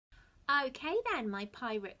Okay then, my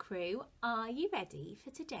pirate crew, are you ready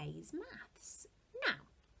for today's maths? Now,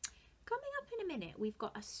 coming up in a minute, we've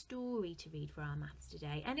got a story to read for our maths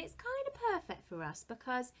today, and it's kind of perfect for us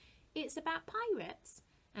because it's about pirates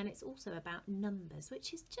and it's also about numbers,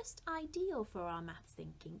 which is just ideal for our maths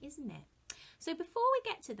thinking, isn't it? So before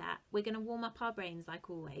we get to that, we're going to warm up our brains like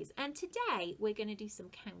always, and today we're going to do some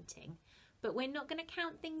counting, but we're not going to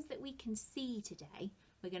count things that we can see today,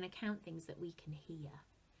 we're going to count things that we can hear.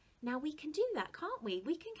 Now we can do that, can't we?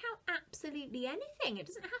 We can count absolutely anything. It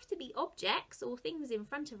doesn't have to be objects or things in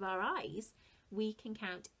front of our eyes. We can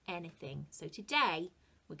count anything. So today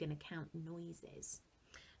we're going to count noises.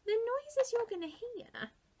 The noises you're going to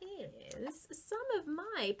hear is some of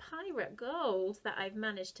my pirate gold that I've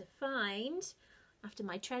managed to find after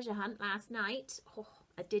my treasure hunt last night. Oh,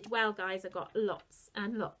 I did well, guys. I got lots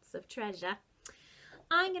and lots of treasure.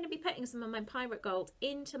 I'm going to be putting some of my pirate gold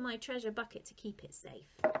into my treasure bucket to keep it safe.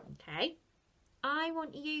 Okay, I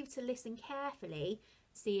want you to listen carefully,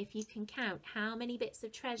 see if you can count how many bits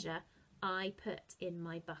of treasure I put in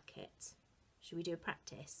my bucket. Should we do a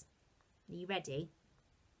practice? Are you ready?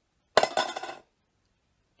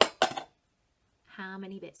 How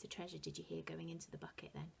many bits of treasure did you hear going into the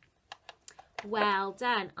bucket then? Well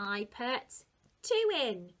done. I put 2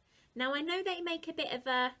 in. Now I know they make a bit of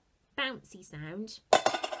a bouncy sound.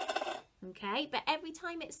 Okay, but every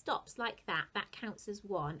time it stops like that, that counts as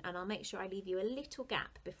 1, and I'll make sure I leave you a little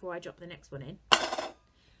gap before I drop the next one in,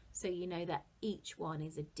 so you know that each one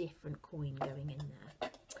is a different coin going in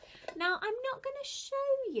there. Now, I'm not going to show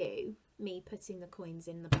you me putting the coins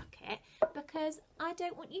in the bucket because I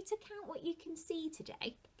don't want you to count what you can see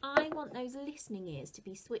today. I want those listening ears to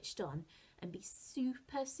be switched on and be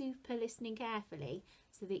super listening carefully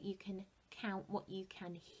so that you can count what you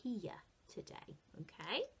can hear today,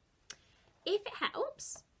 okay? If it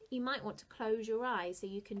helps, you might want to close your eyes so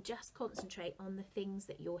you can just concentrate on the things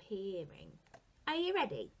that you're hearing. Are you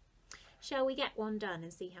ready? Shall we get one done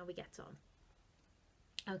and see how we get on?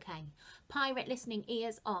 Okay, pirate listening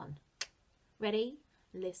ears on. Ready?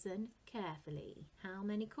 Listen carefully. How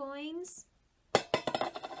many coins?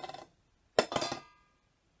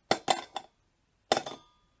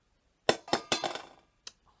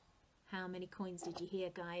 How many coins did you hear,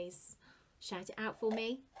 guys? Shout it out for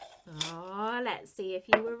me. Oh, let's see if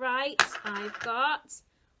you were right. I've got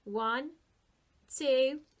 1,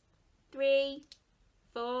 2, 3,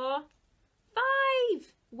 4,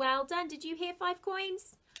 5. Well done. Did you hear 5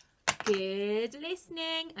 coins? Good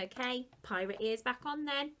listening. Okay, pirate ears back on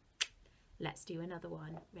then. Let's do another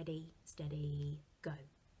one. Ready, steady, go.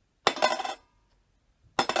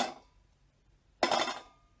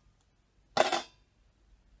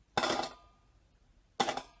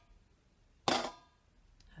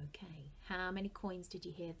 Okay, how many coins did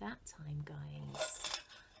you hear that time, guys?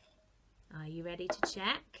 Are you ready to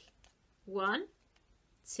check? 1,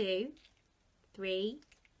 2, 3,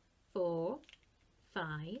 4,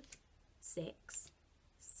 5, 6,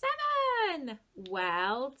 7.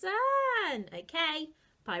 Well done. Okay,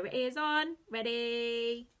 pirate ears on.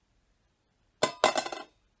 Ready?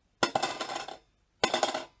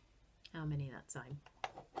 How many that time?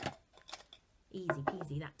 Easy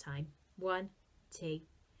peasy that time. 1, 2,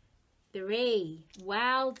 3.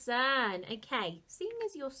 Well done. Okay, seeing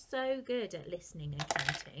as you're so good at listening and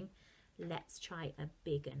counting, let's try a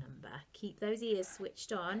bigger number. Keep those ears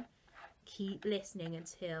switched on. Keep listening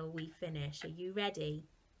until we finish. Are you ready?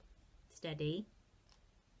 Steady.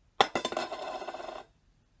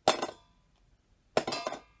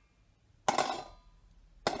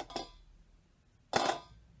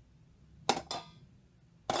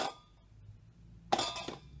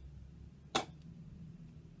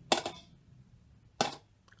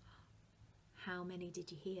 How many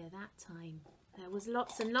did you hear that time? There was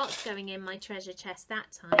lots and lots going in my treasure chest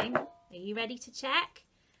that time. Are you ready to check?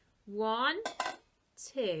 1,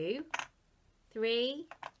 2, 3,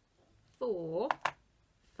 4,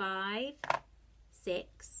 5,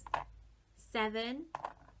 6, 7,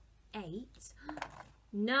 8,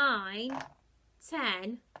 9,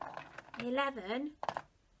 10, 11,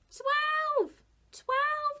 12.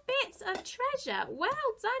 12 bits of treasure. Well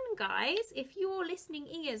done, guys. If your listening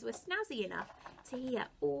ears were snazzy enough to hear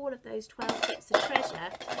all of those 12 bits of treasure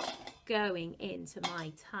going into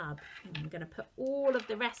my tub. I'm going to put all of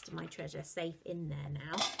the rest of my treasure safe in there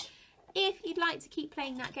now. If you'd like to keep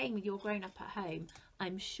playing that game with your grown-up at home,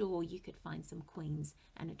 I'm sure you could find some coins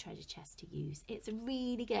and a treasure chest to use. It's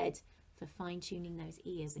really good for fine-tuning those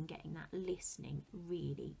ears and getting that listening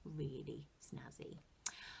really snazzy.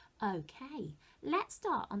 Okay, let's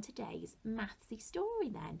start on today's mathsy story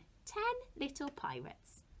then. 10 Little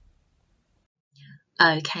Pirates.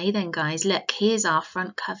 Okay then guys, look, here's our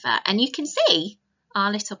front cover and you can see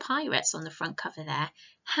our little pirates on the front cover there.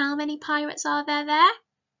 How many pirates are there?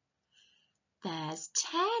 There's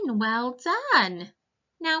 10, well done.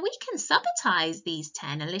 Now we can subitize these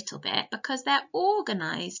 10 a little bit because they're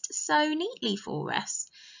organised so neatly for us.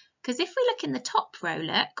 Because if we look in the top row,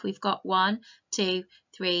 look, we've got 1, 2,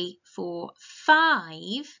 3, 4,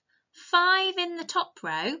 5. 5 in the top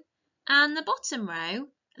row and the bottom row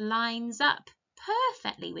lines up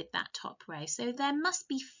perfectly with that top row. So there must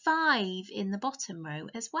be 5 in the bottom row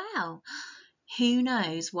as well. Who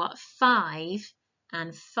knows what 5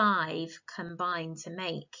 and 5 combine to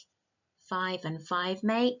make? 5 and 5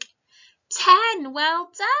 make 10. Well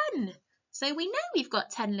done. So we know we've got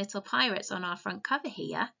 10 little pirates on our front cover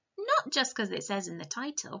here, not just because it says in the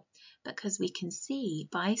title, but because we can see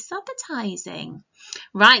by subitizing.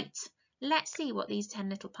 Right, let's see what these 10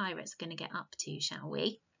 little pirates are going to get up to, shall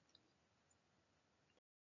we?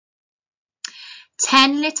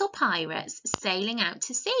 10 little pirates sailing out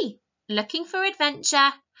to sea, looking for adventure,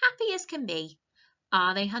 happy as can be.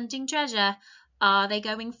 Are they hunting treasure? Are they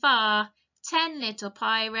going far? 10 little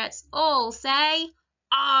pirates all say,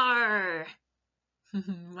 "Arr!"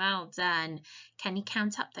 Well done. Can you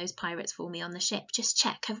count up those pirates for me on the ship? Just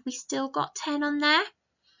check. Have we still got 10 on there?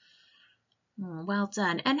 Oh, well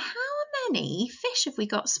done. And how many fish have we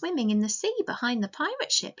got swimming in the sea behind the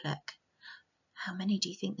pirate ship? Look. How many do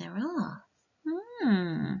you think there are?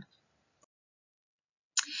 10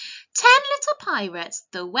 little pirates.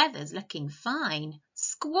 The weather's looking fine.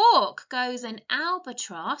 Squawk goes an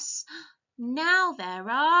albatross. Now there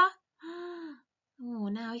are... Oh,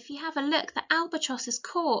 now if you have a look, the albatross has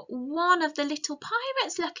caught one of the little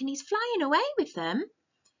pirates. Look, and he's flying away with them.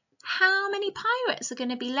 How many pirates are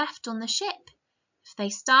going to be left on the ship? If they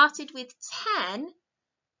started with 10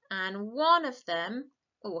 and one of them,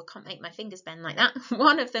 oh, I can't make my fingers bend like that.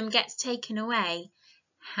 One of them gets taken away.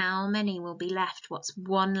 How many will be left? What's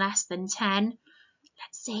 1 less than 10?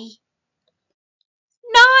 Let's see.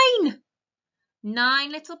 9!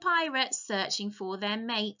 9 little pirates searching for their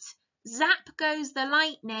mate. Zap goes the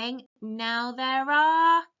lightning. Now there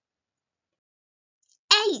are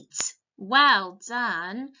 8. Well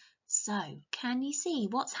done. So, can you see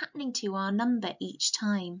what's happening to our number each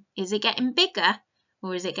time? Is it getting bigger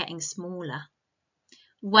or is it getting smaller?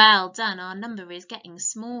 Well done. Our number is getting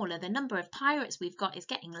smaller. The number of pirates we've got is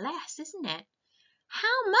getting less, isn't it?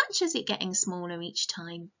 How much is it getting smaller each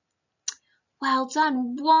time? Well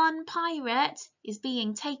done. 1 pirate is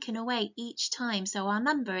being taken away each time. So our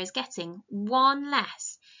number is getting 1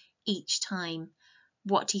 less each time.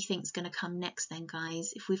 What do you think is going to come next then,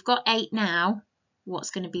 guys? If we've got 8 now,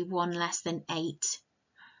 what's going to be 1 less than 8?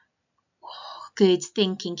 Oh, good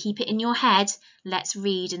thinking. Keep it in your head. Let's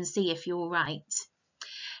read and see if you're right.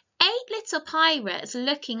 8 little pirates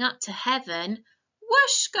looking up to heaven.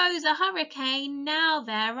 Whoosh goes a hurricane. Now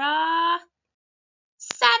there are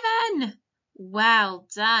 7. Well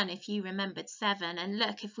done if you remembered 7. And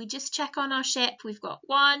look, if we just check on our ship, we've got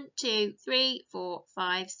 1, 2, 3, 4,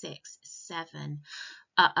 5, 6, 7.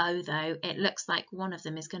 Uh-oh, though, it looks like one of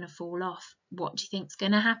them is going to fall off. What do you think's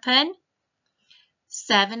going to happen?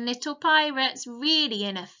 7 little pirates really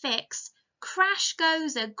in a fix. Crash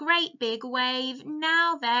goes a great big wave.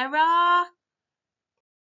 Now there are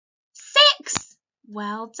 6.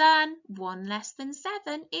 Well done. 1 less than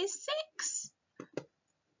 7 is 6.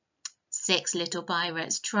 6 little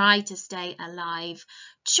pirates try to stay alive.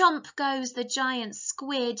 Chomp goes the giant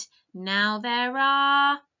squid. Now there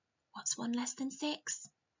are... What's 1 less than 6?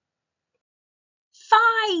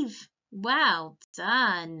 5. Well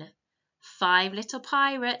done. 5 little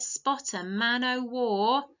pirates spot a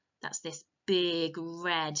man-o'-war. That's this big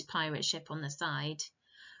red pirate ship on the side.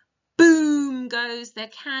 Boom goes the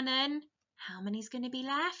cannon. How many's going to be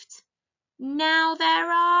left? Now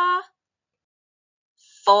there are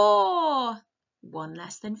 4. 1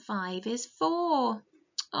 less than 5 is 4.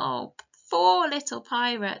 Oh, 4 little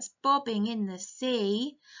pirates bobbing in the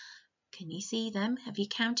sea. Can you see them? Have you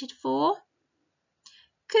counted 4?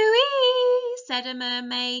 Cooey, said a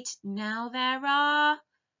mermaid. Now there are...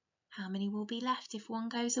 How many will be left if one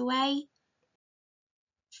goes away?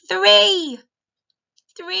 3.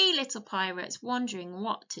 3 little pirates wondering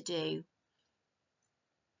what to do.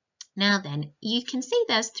 Now then, you can see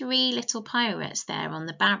there's 3 little pirates there on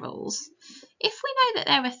the barrels. If we know that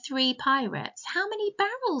there are 3 pirates, how many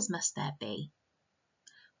barrels must there be?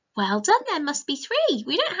 Well done, there must be 3.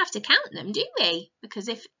 We don't have to count them, do we? Because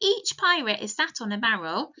if each pirate is sat on a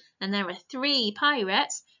barrel and there are 3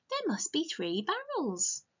 pirates, there must be 3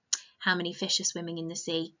 barrels. How many fish are swimming in the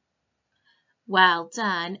sea? Well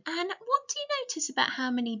done. And what do you know notice about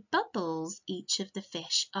how many bubbles each of the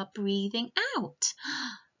fish are breathing out?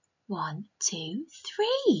 1, 2,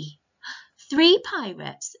 3. 3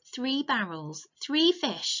 pirates, 3 barrels, 3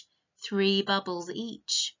 fish, 3 bubbles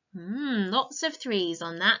each. Lots of 3s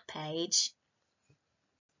on that page.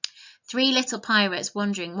 3 little pirates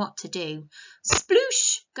wondering what to do.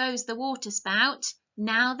 Sploosh goes the water spout.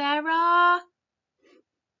 Now there are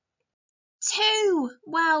 2.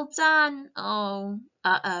 Well done. Oh,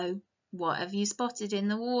 uh-oh. What have you spotted in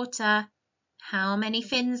the water? How many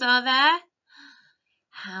fins are there?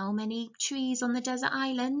 How many trees on the desert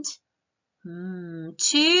island? 2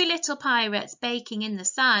 little pirates baking in the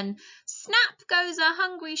sun. Snap goes a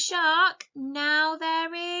hungry shark. Now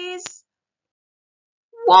there is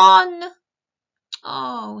 1.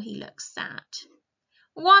 Oh, he looks sad.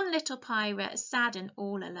 1 little pirate, sad and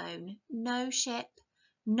all alone. No ship,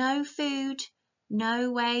 no food,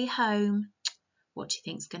 no way home. What do you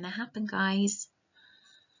think's going to happen, guys?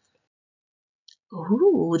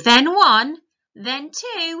 Ooh, then 1, then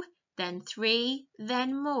 2, then 3,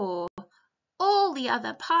 then more. All the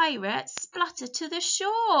other pirates splutter to the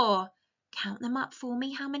shore. Count them up for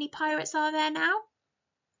me. How many pirates are there now?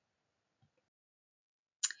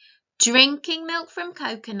 Drinking milk from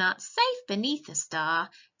coconuts, safe beneath a star.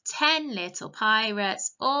 10 little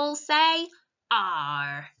pirates all say,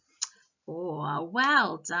 "Arr!" Oh,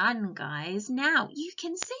 well done, guys. Now you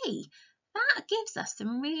can see that gives us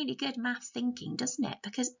some really good maths thinking, doesn't it?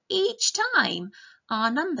 Because each time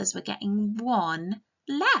our numbers were getting 1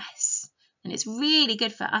 less. And it's really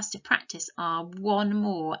good for us to practice our 1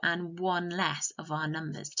 more and 1 less of our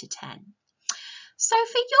numbers to 10. So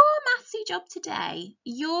for your mathsy job today,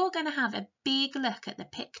 you're going to have a big look at the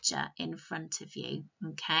picture in front of you,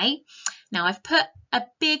 okay? Now I've put a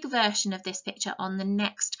big version of this picture on the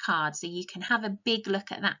next card so you can have a big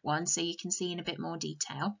look at that one so you can see in a bit more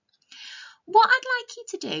detail. What I'd like you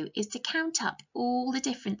to do is to count up all the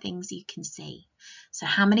different things you can see. So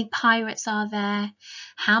how many pirates are there?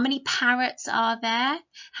 How many parrots are there?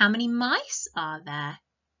 How many mice are there?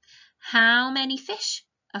 How many fish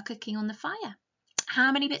are cooking on the fire?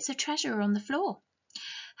 How many bits of treasure are on the floor?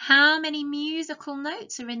 How many musical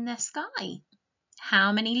notes are in the sky?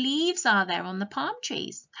 How many leaves are there on the palm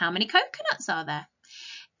trees? How many coconuts are there?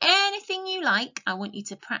 Anything you like, I want you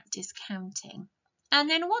to practice counting. And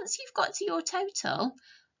then once you've got to your total,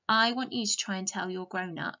 I want you to try and tell your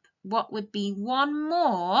grown-up what would be 1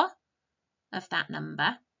 more of that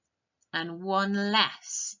number and 1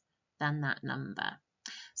 less than that number.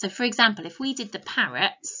 So for example, if we did the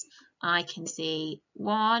parrots, I can see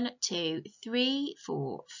 1, 2, 3,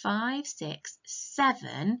 4, 5, 6,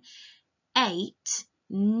 7, 8,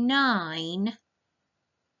 9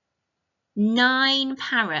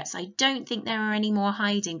 parrots. I don't think there are any more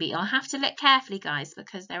hiding, but you'll have to look carefully, guys,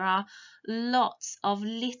 because there are lots of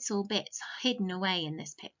little bits hidden away in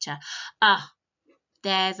this picture. Ah,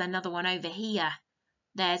 there's another one over here.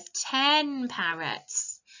 There's 10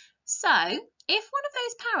 parrots. So if one of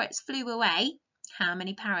those parrots flew away, how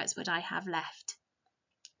many parrots would I have left?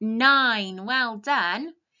 9. Well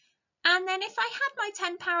done. And then if I had my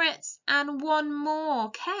 10 parrots and 1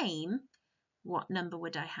 more came, what number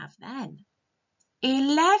would I have then?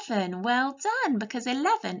 11. Well done, because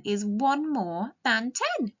 11 is 1 more than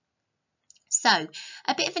 10. So,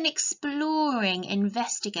 a bit of an exploring,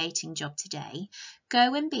 investigating job today.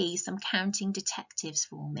 Go and be some counting detectives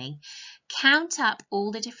for me. Count up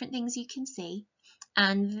all the different things you can see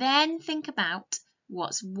and then think about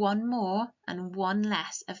what's 1 more and 1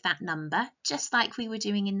 less of that number, just like we were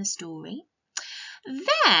doing in the story.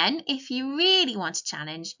 Then, if you really want a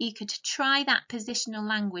challenge, you could try that positional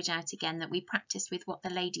language out again that we practiced with What the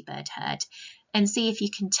Ladybird Heard and see if you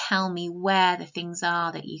can tell me where the things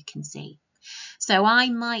are that you can see. So I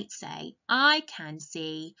might say, I can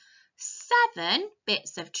see 7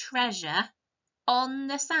 bits of treasure on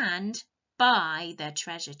the sand by the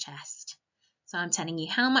treasure chest. So I'm telling you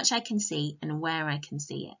how much I can see and where I can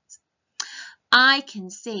see it. I can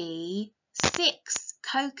see 6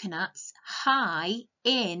 coconuts high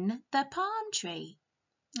in the palm tree.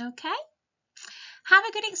 Okay? Have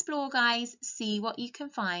a good explore, guys. See what you can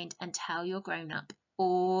find and tell your grown-up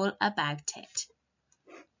all about it.